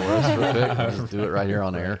right before us real quick? We'll just do it right here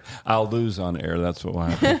on air. I'll lose on air. That's what will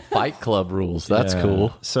happen. Fight Club rules. That's Yeah.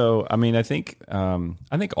 cool. So, I mean, I think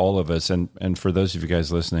all of us, and for those of you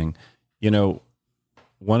guys listening,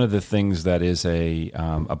 one of the things that is a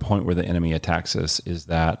point where the enemy attacks us is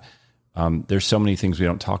that there's so many things we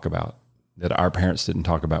don't talk about that our parents didn't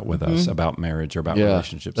talk about with us about marriage or about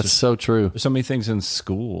relationships. That's so true. There's so many things in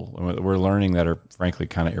school we're learning that are frankly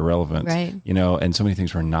kind of irrelevant, Right. and so many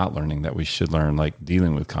things we're not learning that we should learn, like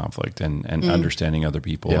dealing with conflict and understanding other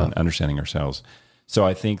people and understanding ourselves. So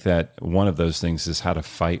I think that one of those things is how to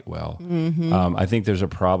fight well. I think there's a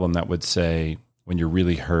problem that would say, when you're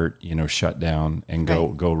really hurt, shut down and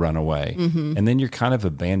go run away. And then you're kind of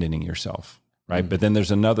abandoning yourself, right? But then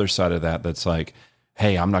there's another side of that that's like,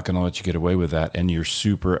 hey, I'm not going to let you get away with that. And you're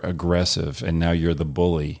super aggressive and now you're the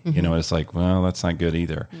bully. It's like, well, that's not good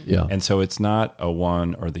either. Yeah. And so it's not a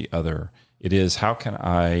one or the other. It is, how can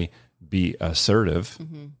I be assertive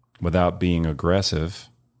without being aggressive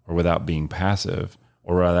or without being passive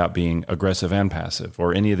or without being aggressive and passive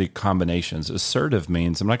or any of the combinations? Assertive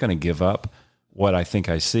means I'm not going to give up what I think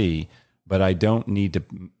I see, but I don't need to,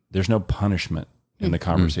 there's no punishment in the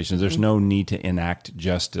conversations. There's no need to enact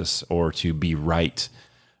justice or to be right.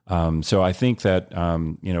 So I think that,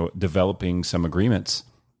 developing some agreements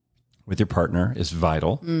with your partner is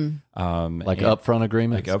vital. Like upfront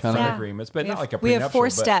agreements? Like upfront agreements, but not like a we have 4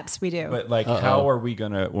 prenuptial, steps we do. But like, how are we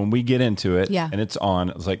going to, when we get into it Yeah. and it's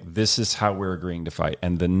on, it's like, this is how we're agreeing to fight.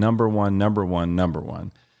 And the number one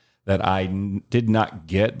that I did not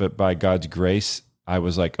get, but by God's grace, I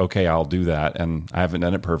was like, okay, I'll do that. And I haven't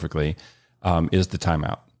done it perfectly, is the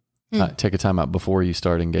timeout. Take a timeout before you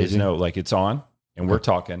start engaging. It's on and we're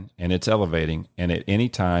talking and it's elevating. And at any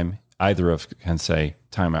time, either of us can say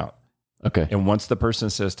timeout. Okay. And once the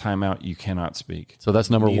person says timeout, you cannot speak. So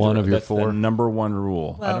that's number one of your That's 4? the number one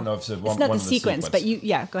rule. Well, I don't know if it's it's not the sequence, but go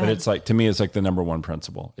ahead. But it's like, to me, it's like the number one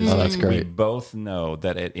principle. Is that's We great. both know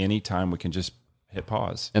that at any time we can just hit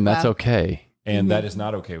pause. And that's Wow. okay. And that is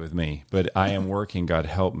not okay with me, but I am working, God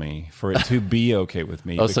help me, for it to be okay with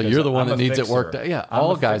me. Oh, so because you're the one I'm that a needs it fixer. worked out. Yeah, I'm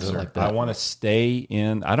all a guys fixer. are like that. I want to stay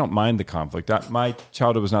in. I don't mind the conflict. My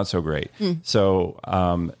childhood was not so great. So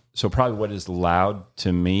probably what is loud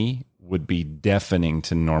to me would be deafening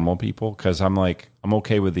to normal people, because I'm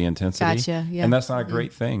okay with the intensity. Gotcha, yeah. And that's not a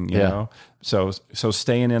great thing, you Yeah. know? So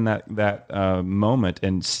staying in that moment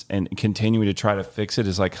and continuing to try to fix it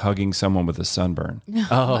is like hugging someone with a sunburn.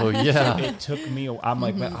 Oh, yeah. It took me. I'm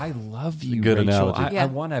like, man, I love you, Good Rachel. analogy. I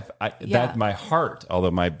want to. That my heart, although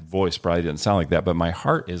my voice probably didn't sound like that, but my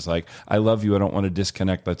heart is like, I love you. I don't want to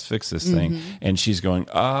disconnect. Let's fix this thing. And she's going,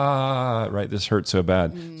 right, this hurts so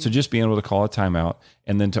bad. So just being able to call a timeout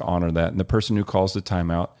and then to honor that, and the person who calls the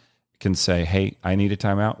timeout can say, hey, I need a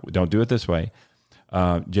timeout. Don't do it this way.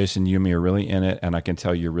 Jason, you and me are really in it, and I can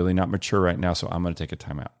tell you're really not mature right now, so I'm going to take a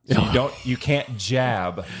timeout. So you can't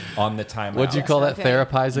jab on the timeout. What'd you call that? Okay.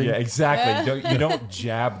 Therapizing? Yeah, exactly. You don't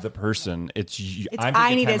jab the person. It's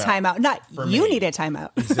I need a timeout, not you me. need a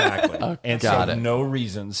timeout. Exactly. And got so it. no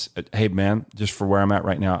reasons. Hey, man, just for where I'm at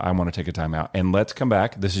right now, I want to take a timeout. And let's come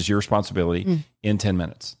back. This is your responsibility. in 10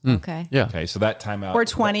 minutes. Okay. Yeah. Okay. So that timeout. Or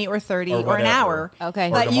 20 or 30 or an whatever. hour. Okay.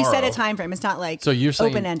 But you set a tomorrow. time frame. It's not like So you're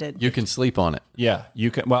saying open-ended. you can sleep on it. Yeah, you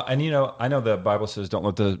can. Well, and I know the Bible says don't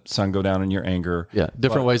let the sun go down in your anger. Yeah,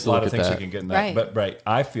 different ways to a lot look of at things that. you can get in that. Right. But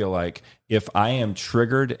I feel like if I am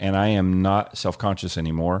triggered and I am not self-conscious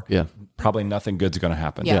anymore, Yeah. probably nothing good's going to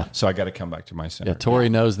happen. Yeah. So I got to come back to my center. Yeah, Tori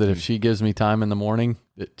knows that if she gives me time in the morning,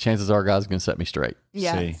 that chances are God's going to set me straight.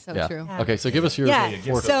 Yeah. See. So Yeah. true. Okay, so give us your Yeah.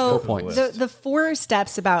 four, So 4 points. the 4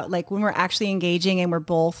 steps about like when we're actually engaging and we're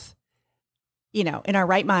both, in our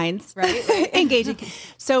right minds, Right. engaging.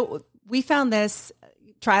 So we found this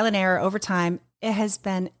trial and error over time. It has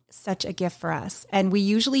been such a gift for us. And we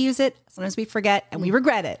usually use it. Sometimes we forget and we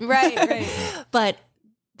regret it. Right. But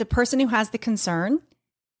the person who has the concern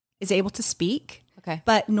is able to speak. Okay.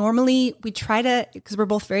 But normally we try to, because we're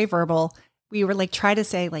both very verbal, we were like, try and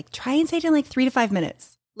say it in like 3 to 5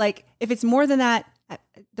 minutes. Like if it's more than that,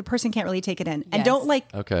 the person can't really take it in. And Yes. don't like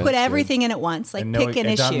Okay, put that's everything in at once. Like And pick an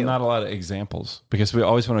issue. Not a lot of examples because we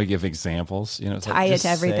always want to give examples. It's Tie like, it just to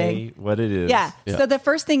everything. say what it is. Yeah. Yeah. So the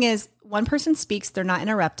first thing is one person speaks, they're not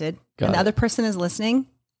interrupted. Got and the it. other person is listening.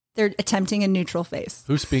 They're attempting a neutral face.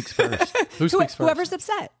 Who speaks first? Who speaks first? Whoever's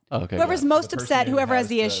upset. Oh, okay. Whoever's got it. most The person upset, who whoever has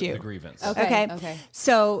the the issue. grievance. Okay.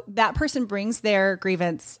 So that person brings their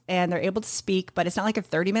grievance and they're able to speak, but it's not like a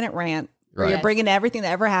 30-minute rant where Right. you're bringing everything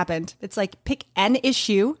that ever happened. It's like pick an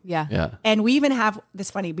issue. Yeah. Yeah. And we even have this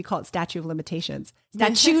funny, we call it statute of limitations.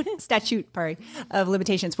 Statute of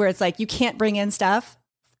limitations, where it's like you can't bring in stuff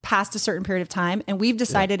past a certain period of time. And we've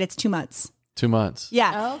decided it's 2 months. 2 months.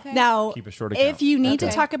 Yeah. Oh, okay. Now, Keep a short account. if you need to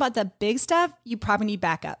Okay. talk about the big stuff, you probably need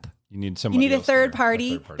backup. You need You somebody need a else third there,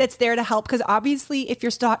 party that's there to help. Because obviously, if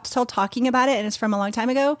you're still talking about it and it's from a long time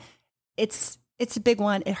ago, it's a big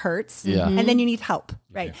one. It hurts. Yeah. And then you need help.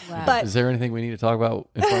 Right. Wow. But Is there anything we need to talk about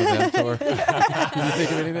in front of them, Tor? Can you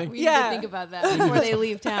think of anything? We need Yeah. to think about that before they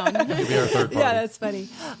leave town. Be our third party. yeah, that's funny.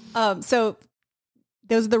 So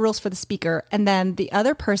those are the rules for the speaker. And then the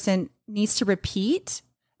other person needs to repeat,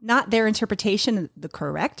 not their interpretation, the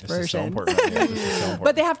correct This is so version, important. Yeah, this is so important.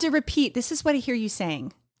 but they have to repeat, this is what I hear you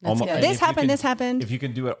saying. Almo- good. and This if you happened, can- this happened. If you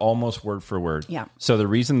can do it almost word for word. Yeah. So the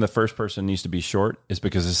reason the first person needs to be short is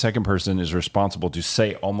because the second person is responsible to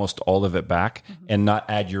say almost all of it back and not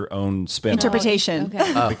add your own spin. Interpretation.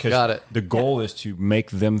 Okay. Oh, Because got it. the goal is to make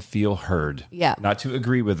them feel heard. Yeah. Not to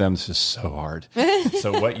agree with them. This is so hard.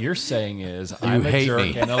 So what you're saying is I'm a hate jerk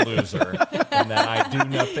me. and a loser and that I do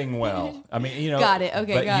nothing well. I mean, Got it.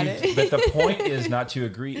 Okay, but got it. But the point is not to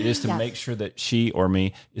agree. It is to make sure that she or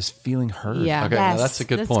me is feeling heard. Yeah. Okay, Yes. now that's a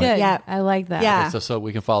good That's point. good. Yeah. I like that. Yeah. Okay, so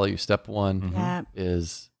we can follow you. Step 1 Yeah.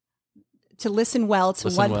 is To listen well to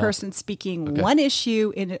Listen one well. person speaking Okay. one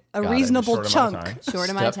issue in a it. reasonable Short amount chunk. of time. Short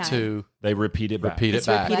amount of step time. 2. They repeat it back. Repeat it It's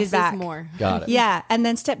back. repeated. Less back. is more. Got it. Yeah. And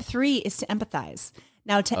then step 3 is to empathize.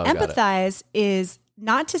 Now, to Oh, got it. empathize is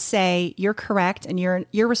not to say you're correct and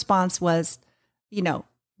your response was,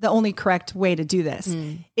 the only correct way to do this.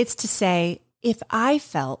 It's to say, if I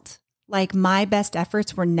felt like my best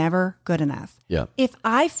efforts were never good enough, Yeah. if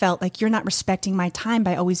I felt like you're not respecting my time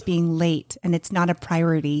by always being late and it's not a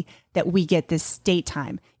priority that we get this date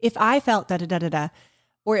time, if I felt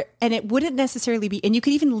and it wouldn't necessarily be, and you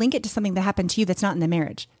could even link it to something that happened to you that's not in the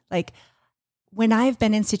marriage. Like when I've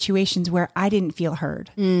been in situations where I didn't feel heard,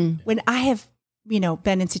 when I have,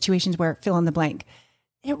 been in situations where fill in the blank,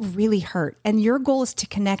 it really hurt. And your goal is to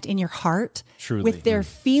connect in your heart Truly. with their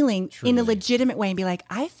feeling in Truly. a legitimate way and be like,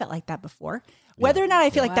 I felt like that before. Whether or not I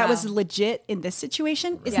feel like that was Wow. legit in this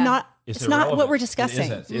situation is Yeah. not, it's not what irrelevant. we're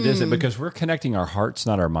discussing. It isn't because we're connecting our hearts,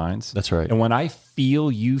 not our minds. That's right. And when I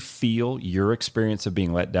feel you feel your experience of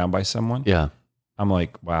being let down by someone, Yeah. I'm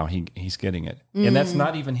like, wow, he's getting it. And that's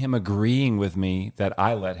not even him agreeing with me that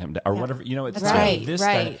I let him down or whatever. It's Right, not this.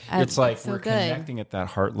 right. It's like So we're good. connecting at that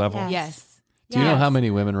heart level. Yeah. Yes. Do you know how Yes. many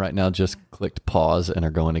women right now just clicked pause and are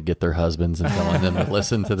going to get their husbands and telling them to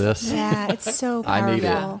listen to this? Yeah, it's so I powerful. need it.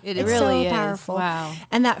 Yeah, it It's really so is. powerful. Wow.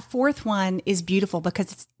 And that fourth one is beautiful because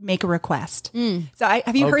it's make a request. So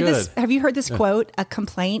have you Oh, heard this? good. Have you heard this quote? A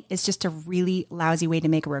complaint is just a really lousy way to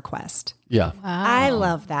make a request. Yeah. I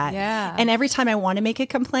love that. Yeah. And every time I want to make a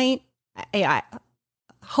complaint, I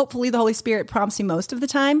hopefully the Holy Spirit prompts me most of the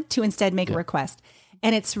time to instead make a request.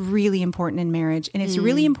 And it's really important in marriage. And it's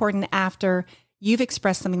really important after you've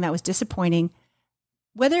expressed something that was disappointing,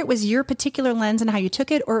 whether it was your particular lens and how you took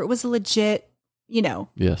it, or it was a legit,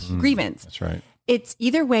 Yes. grievance. That's right. It's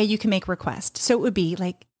either way you can make a request. So it would be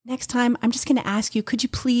like, next time I'm just going to ask you, could you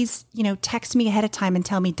please, text me ahead of time and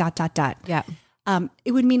tell me ... Yeah.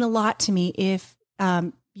 It would mean a lot to me if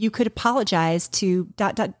you could apologize to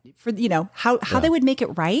for how they would make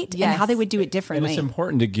it right and how they would do it differently. And it's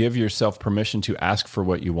important to give yourself permission to ask for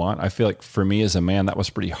what you want. I feel like for me as a man, that was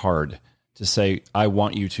pretty hard to say, I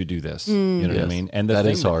want you to do this. You know what I mean? And that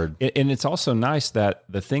is hard. And it's also nice that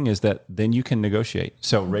the thing is that then you can negotiate.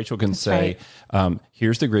 So Rachel can say,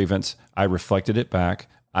 here's the grievance. I reflected it back.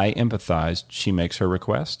 I empathized. She makes her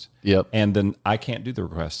request. Yep. And then I can't do the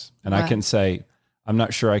request. And I can say, I'm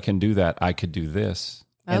not sure I can do that. I could do this.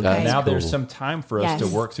 And now there's some time for us to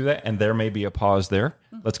work through that. And there may be a pause there.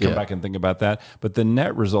 Let's come back and think about that. But the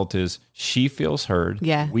net result is she feels heard.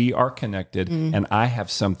 Yeah. We are connected and I have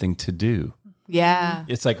something to do. Yeah.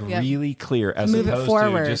 It's like really clear as opposed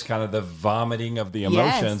to just kind of the vomiting of the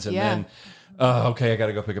emotions and then, okay, I got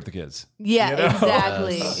to go pick up the kids. Yeah,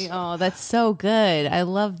 exactly. Oh, that's so good. I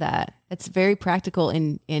love that. It's very practical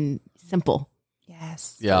and simple.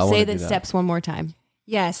 Yes. Yeah. So say the steps one more time.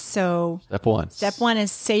 Yes. So Step one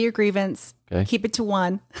is say your grievance. Okay. Keep it to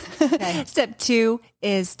one. Step 2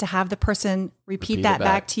 is to have the person repeat that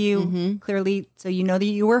back to you clearly so you know that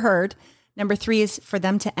you were heard. Number 3 is for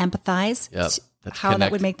them to empathize how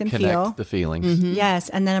that would make them feel. The feelings. Yes.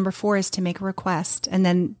 And then number 4 is to make a request. And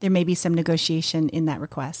then there may be some negotiation in that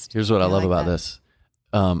request. Here's what I love about this.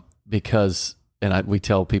 Because, and we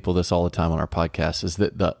tell people this all the time on our podcast, is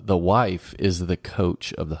that the wife is the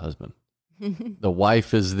coach of the husband. The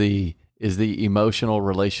wife is the emotional,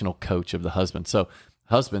 relational coach of the husband. So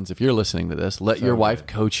husbands, if you're listening to this, let your wife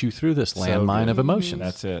coach you through this landmine of emotions.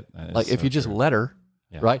 That's it. Like if you just let her,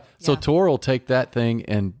 right? So Tor will take that thing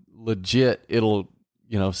and legit, it'll,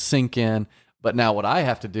 sink in. But now what I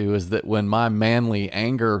have to do is that when my manly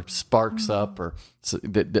anger sparks up or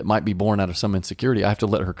that might be born out of some insecurity, I have to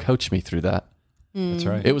let her coach me through that. That's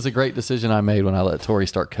right. It was a great decision I made when I let Tori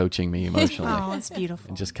start coaching me emotionally. Oh, it's beautiful.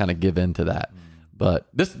 And just kind of give in to that. But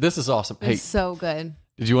this is awesome. It's so good.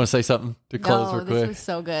 Did you want to say something to close real quick? This was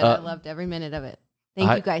so good. I loved every minute of it.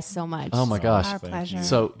 Thank you guys so much. Oh my gosh. Our pleasure.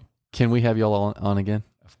 So can we have y'all on again?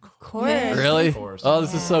 Of course. Really? Of course. Oh,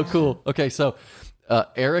 this is so cool. Okay, so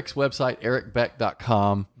Eric's website,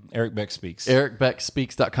 ericbeck.com. Eric Beck Speaks.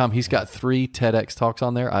 ericbeckspeaks.com. He's got 3 TEDx talks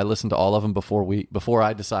on there. I listened to all of them before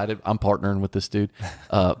I decided I'm partnering with this dude.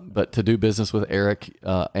 But to do business with Eric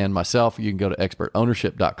and myself, you can go to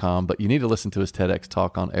expertownership.com, but you need to listen to his TEDx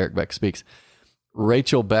talk on Eric Beck Speaks.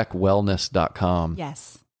 RachelBeckWellness.com.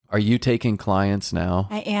 Yes. Are you taking clients now?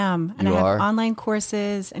 I am. And I have online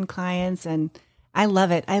courses and clients, and I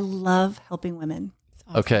love it. I love helping women.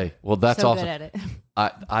 Awesome. Okay. Well, that's so awesome. good at it.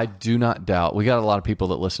 I do not doubt. We got a lot of people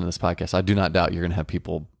that listen to this podcast. I do not doubt you're going to have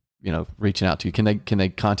people, reaching out to you. Can they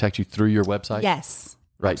contact you through your website? Yes.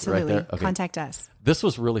 Right. Absolutely. Right there. Okay. Contact us. This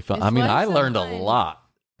was really fun. This I was so learned fun. a lot.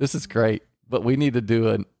 This is great. But we need to do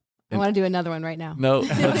I want to do another one right now.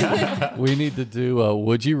 we need to do a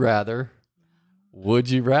Would You Rather. Would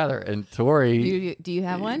you rather? And Tori, Do you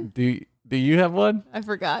have one? Do you have one? I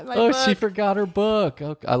forgot my book. She forgot her book.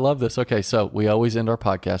 Okay, I love this. Okay, so we always end our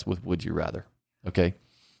podcast with Would You Rather. Okay,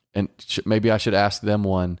 and maybe I should ask them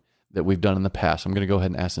one that we've done in the past. I'm going to go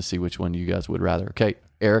ahead and ask and see which one you guys would rather. Okay,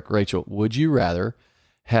 Eric, Rachel, would you rather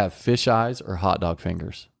have fish eyes or hot dog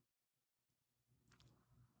fingers?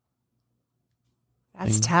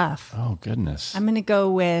 That's tough. Oh, goodness. I'm going to go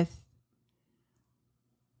with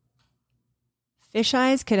fish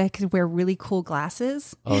eyes. I could wear really cool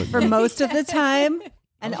glasses for most of the time.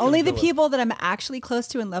 And only the people that I'm actually close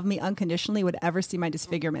to and love me unconditionally would ever see my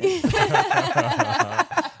disfigurement.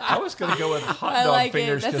 I was going to go with hot dog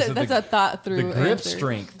fingers because that's a thought through the grip answer.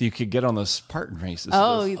 strength you could get on those Spartan races.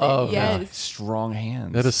 Yes. Strong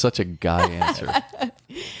hands. That is such a guy answer.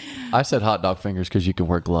 I said hot dog fingers because you can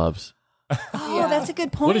wear gloves. Oh, that's a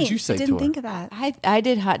good point. What did you say I to didn't her? think of that. I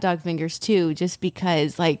did hot dog fingers too, just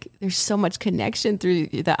because there's so much connection through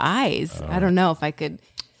the eyes. I don't know if I could.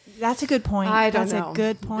 That's a good point. That's a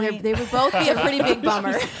good point. They would both be a pretty big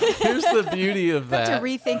bummer. Here's the beauty of that. to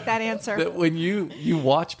rethink that answer. That when you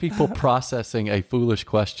watch people processing a foolish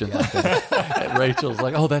question like that, and Rachel's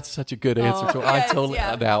like, "Oh, that's such a good answer."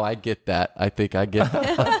 Now I get that. I think I get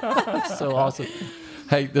that. So awesome.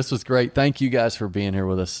 Hey, this was great. Thank you guys for being here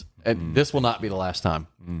with us. And this will not be the last time.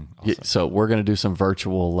 Awesome. So we're going to do some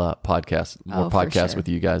virtual podcasts, more podcasts with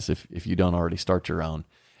you guys if you don't already start your own.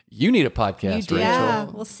 You need a podcast, Rachel. Yeah,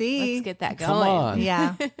 we'll see. Let's get that going. Come on.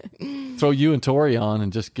 Yeah. Throw you and Tori on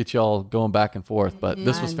and just get y'all going back and forth. But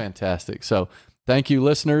this was fantastic. So thank you,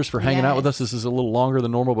 listeners, for hanging out with us. This is a little longer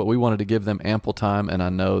than normal, but we wanted to give them ample time, and I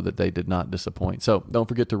know that they did not disappoint. So don't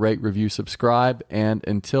forget to rate, review, subscribe. And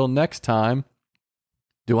until next time,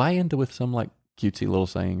 do I end with some cutesy little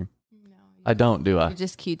saying? No, I don't, do I? You're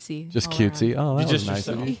just cutesy. Just all cutesy. around. Oh, that You're was just nice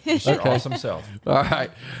of you. yourself. Just your awesome self. All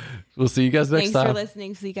right. We'll see you guys next Thanks time. for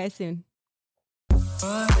listening. See you guys soon.